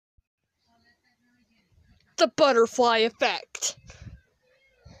the butterfly effect.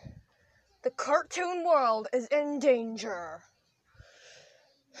 The cartoon world is in danger.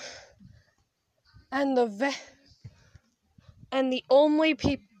 And the only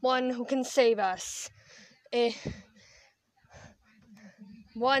one who can save us the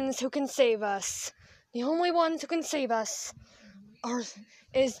only ones who can save us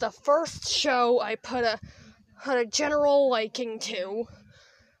is the first show I put a general liking to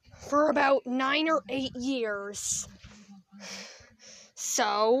for about 9 or 8 years.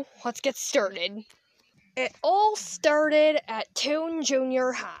 So, let's get started. It all started at Toon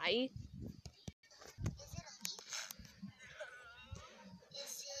Junior High.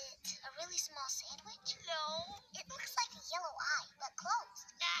 Is it a really small sandwich? No. It looks like a yellow eye, but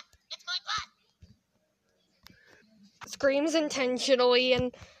closed. It's my butt. Screams intentionally,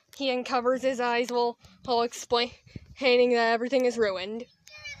 and he uncovers his eyes while explaining that everything is ruined.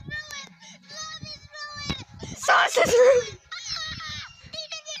 Love is ruined. Sauce is ruined!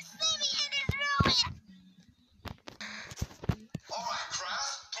 Even your Slimmy is ruined. Alright,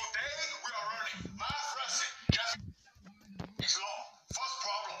 class. Today we are learning math lesson. So, first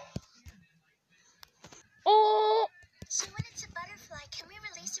problem. Oh! So when it's a butterfly, can we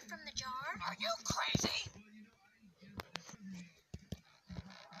release it from the jar? Are you crazy?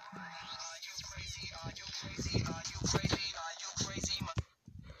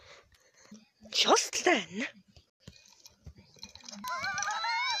 Just then, The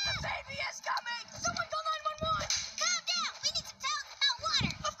baby is coming! Someone call 911! Calm down! We need some towels and hot water!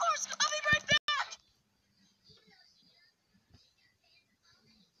 Of course! I'll be right back!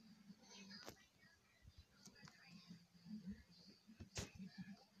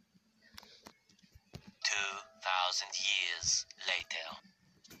 Years later.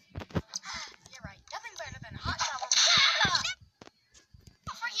 You're right. Nothing better than a hot shower.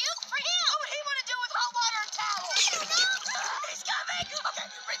 For you? For him? What would he want to do with hot water and towels? I don't know. He's coming! Okay,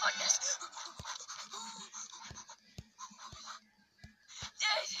 breathe like this.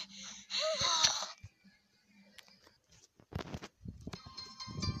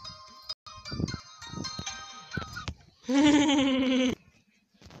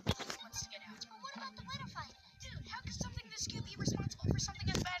 Wants to get out. But what about the butterfly effect? Dude, how could something this cute be responsible for something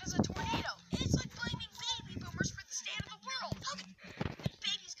as bad as a tornado? It's like blaming baby boomers for the state of the world. How could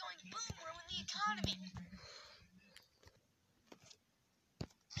babies going boom ruin the economy?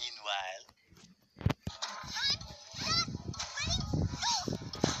 Meanwhile,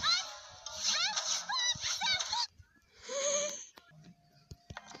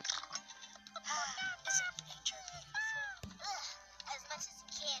 Isn't nature beautiful? As much as it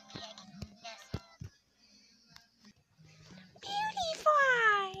can be, I guess. Beautiful!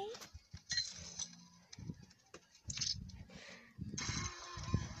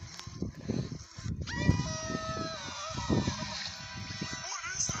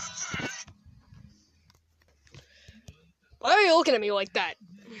 Why are you looking at me like that?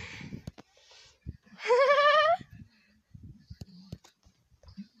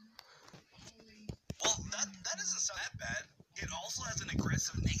 Well, that doesn't sound that bad. It also has an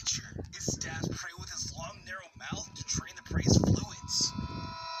aggressive nature. It stabs prey with its long, narrow mouth to drain the prey's fluids.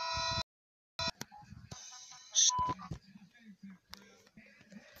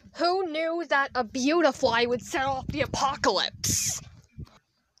 Who knew that a beautifly would set off the apocalypse?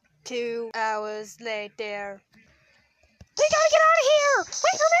 2 hours later. We gotta get out of here!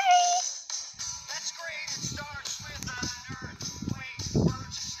 Wait for me! That's great. It starts with an earthquake, birds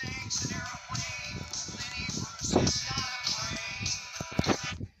and snakes, an airplane, Lenny versus not a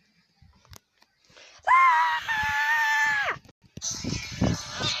plane.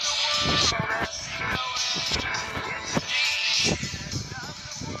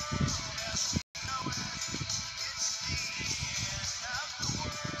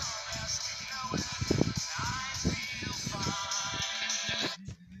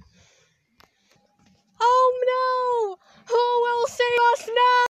 Oh no! Who will save us now?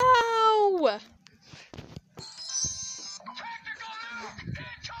 Tactical nuke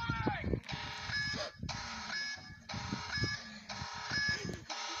incoming!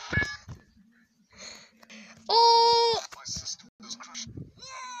 Oh! My system is crushed.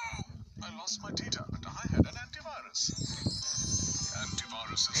 I lost my data, and I had an antivirus.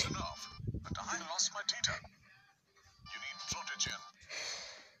 Antivirus is enough, but I lost my data. You need Protegent.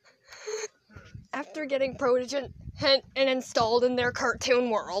 After getting Protegent and installed in their cartoon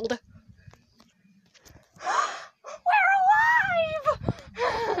world. We're alive!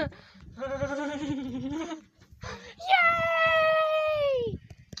 Yay!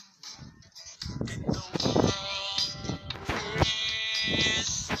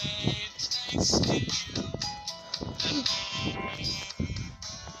 is tasty.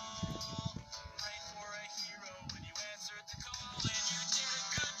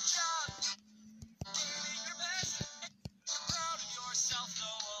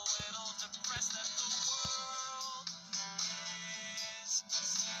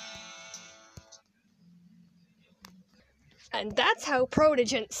 And that's how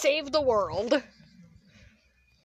Protegent saved the world.